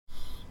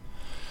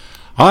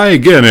Hi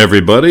again,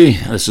 everybody.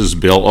 This is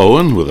Bill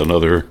Owen with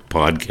another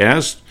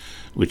podcast,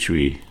 which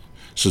we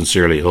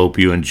sincerely hope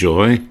you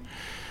enjoy.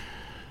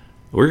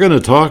 We're going to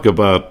talk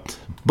about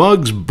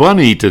Bugs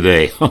Bunny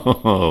today.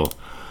 Oh,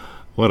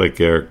 what a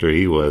character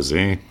he was,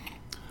 eh?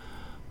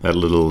 That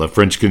little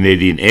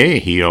French-Canadian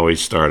he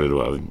always started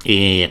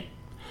with.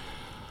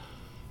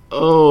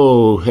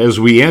 Oh,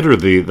 as we enter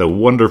the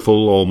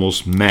wonderful,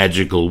 almost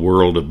magical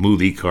world of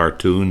movie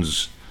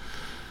cartoons,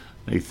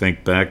 I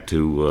think back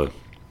to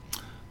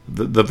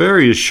the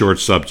various short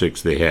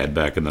subjects they had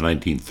back in the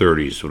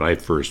 1930s when I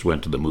first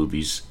went to the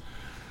movies.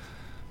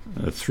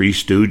 Three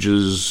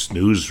Stooges,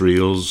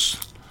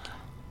 newsreels,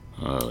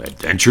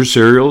 adventure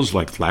serials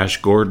like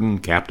Flash Gordon,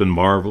 Captain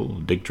Marvel,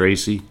 Dick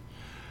Tracy.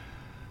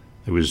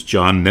 There was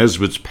John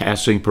Nesbitt's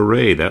Passing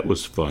Parade. That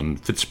was fun.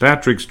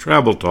 Fitzpatrick's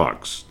Travel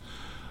Talks,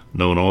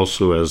 known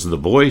also as the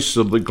Voice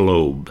of the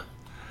Globe.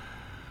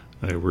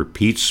 There were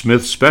Pete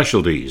Smith's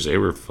Specialties. They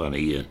were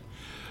funny.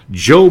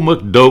 Joe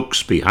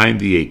McDoke's Behind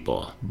the Eight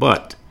Ball.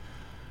 But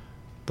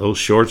those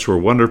shorts were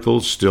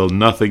wonderful. Still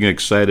nothing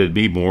excited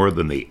me more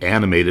than the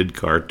animated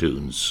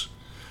cartoons.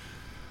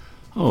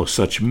 Oh,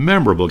 such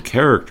memorable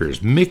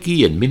characters.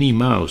 Mickey and Minnie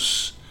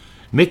Mouse.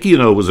 Mickey,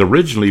 was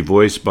originally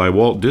voiced by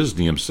Walt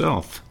Disney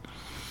himself.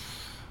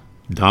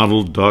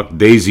 Donald Duck,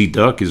 Daisy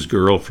Duck, his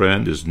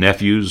girlfriend, his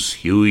nephews,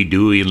 Huey,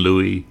 Dewey, and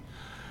Louie.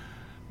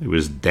 There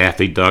was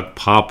Daffy Duck,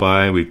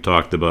 Popeye, we've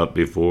talked about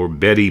before,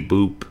 Betty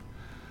Boop,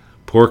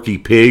 Porky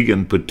Pig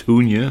and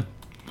Petunia,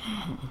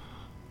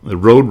 the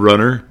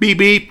Roadrunner, Beep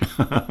Beep,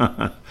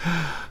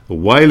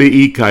 Wile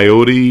E.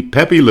 Coyote,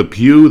 Pepe Le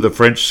Pew, the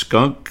French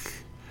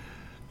Skunk,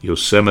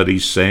 Yosemite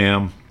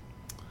Sam,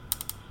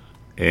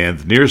 and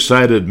the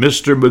nearsighted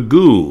Mr.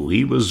 Magoo.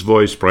 He was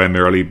voiced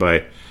primarily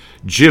by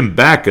Jim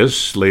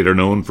Backus, later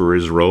known for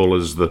his role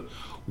as the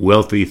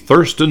wealthy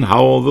Thurston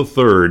Howell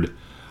III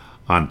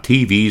on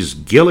TV's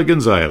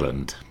Gilligan's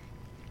Island.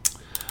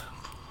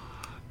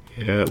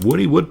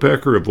 Woody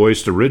Woodpecker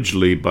voiced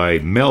originally by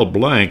Mel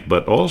Blanc,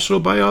 but also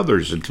by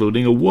others,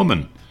 including a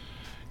woman,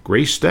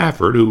 Grace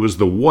Stafford, who was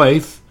the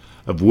wife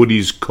of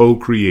Woody's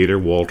co-creator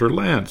Walter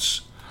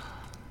Lantz.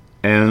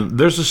 And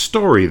there's a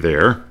story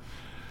there.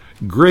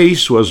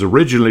 Grace was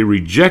originally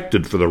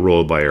rejected for the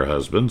role by her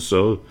husband,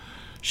 so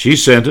she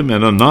sent him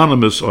an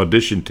anonymous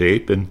audition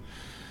tape, and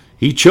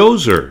he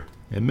chose her.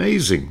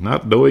 Amazing,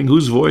 not knowing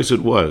whose voice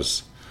it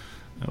was.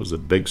 That was a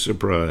big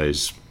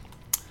surprise.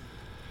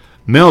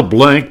 Mel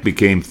Blanc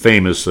became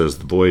famous as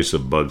the voice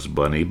of Bugs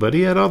Bunny, but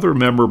he had other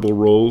memorable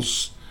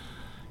roles.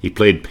 He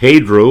played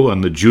Pedro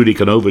on the Judy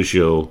Canova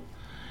Show.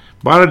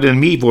 Pardon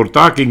me for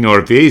talking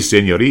your face,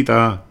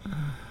 senorita.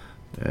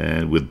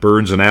 And with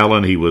Burns and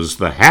Allen, he was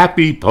the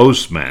happy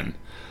postman,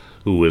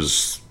 who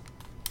was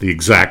the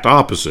exact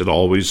opposite,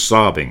 always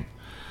sobbing.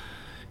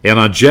 And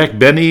on Jack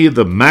Benny,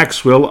 the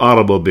Maxwell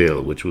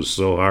automobile, which was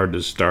so hard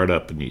to start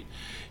up, and you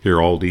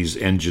hear all these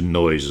engine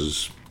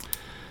noises.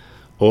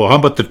 Oh, how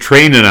about the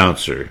train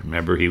announcer?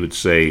 Remember, he would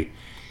say,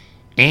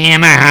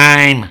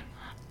 Anaheim,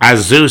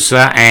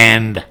 Azusa,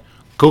 and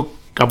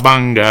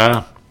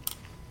Cucamonga.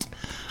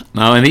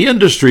 Now, in the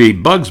industry,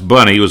 Bugs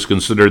Bunny was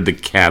considered the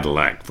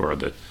Cadillac for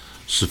the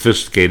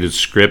sophisticated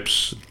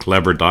scripts,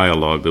 clever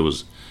dialogue it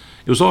was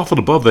often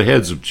above the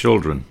heads of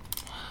children.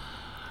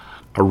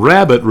 A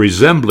rabbit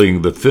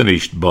resembling the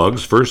finished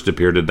Bugs first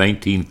appeared in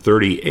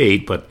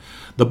 1938, but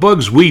the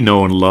Bugs we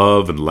know and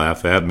love and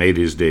laugh at made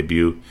his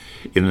debut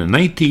in a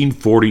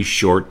 1940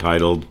 short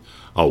titled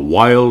A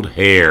Wild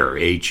Hare,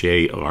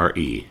 Hare.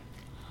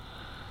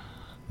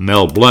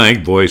 Mel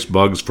Blanc voiced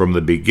Bugs from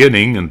the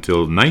beginning until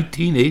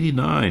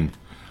 1989,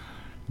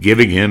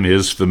 giving him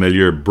his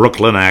familiar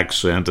Brooklyn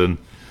accent and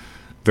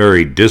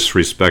very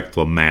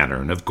disrespectful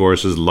manner, and of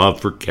course his love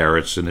for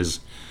carrots and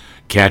his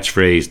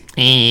catchphrase,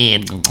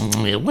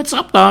 what's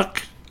up,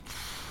 Doc?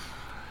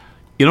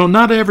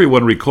 Not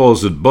everyone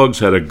recalls that Bugs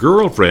had a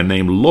girlfriend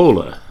named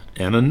Lola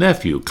and a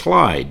nephew,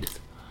 Clyde.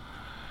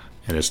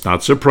 And it's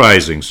not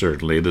surprising,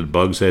 certainly, that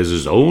Bugs has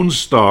his own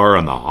star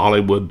on the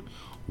Hollywood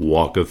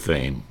Walk of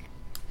Fame.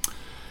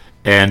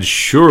 And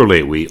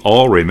surely we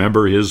all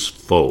remember his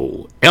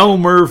foe,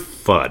 Elmer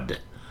Fudd,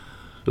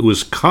 who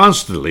was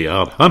constantly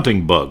out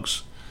hunting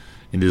Bugs,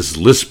 in his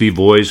lispy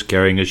voice,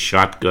 carrying a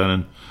shotgun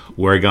and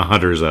wearing a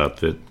hunter's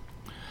outfit.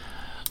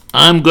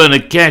 I'm going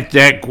to catch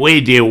that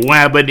Quazy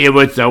Wabbit if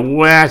it's the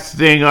last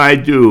thing I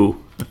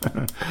do.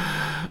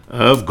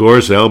 Of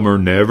course, Elmer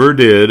never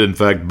did. In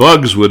fact,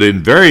 Bugs would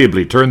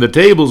invariably turn the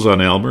tables on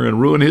Elmer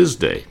and ruin his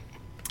day.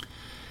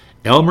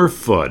 Elmer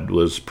Fudd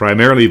was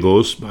primarily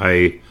voiced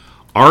by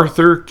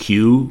Arthur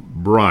Q.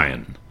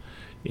 Bryan.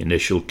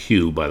 Initial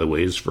Q, by the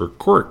way, is for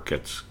Quirk.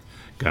 It's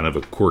kind of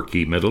a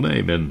quirky middle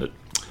name, isn't it?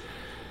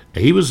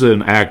 He was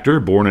an actor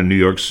born in New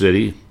York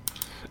City.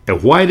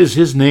 And why does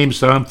his name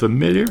sound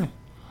familiar?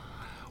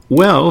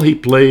 Well, he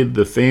played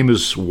the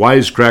famous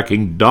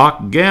wisecracking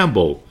Doc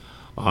Gamble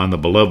on the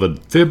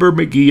beloved Fibber,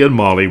 McGee, and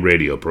Molly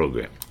radio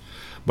program.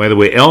 By the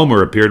way,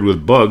 Elmer appeared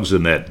with Bugs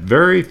in that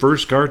very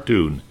first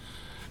cartoon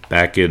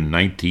back in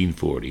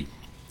 1940.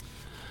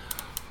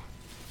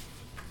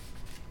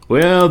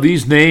 Well,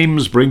 these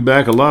names bring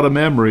back a lot of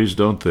memories,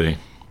 don't they?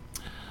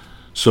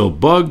 So,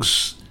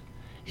 Bugs,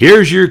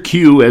 here's your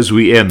cue as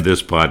we end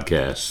this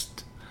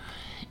podcast.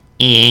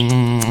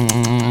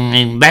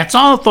 And that's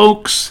all,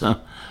 folks.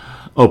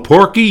 Oh,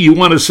 Porky, you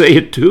want to say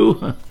it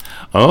too?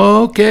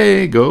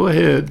 Okay, go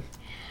ahead.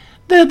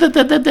 That's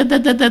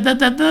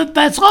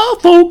all,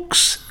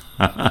 folks.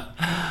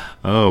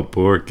 Oh,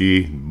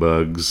 Porky,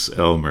 Bugs,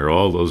 Elmer,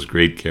 all those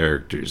great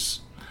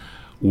characters.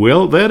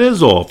 Well, that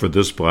is all for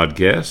this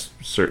podcast.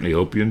 Certainly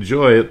hope you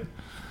enjoy it.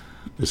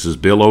 This is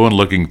Bill Owen,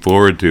 looking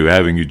forward to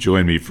having you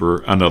join me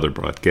for another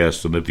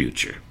broadcast in the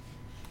future.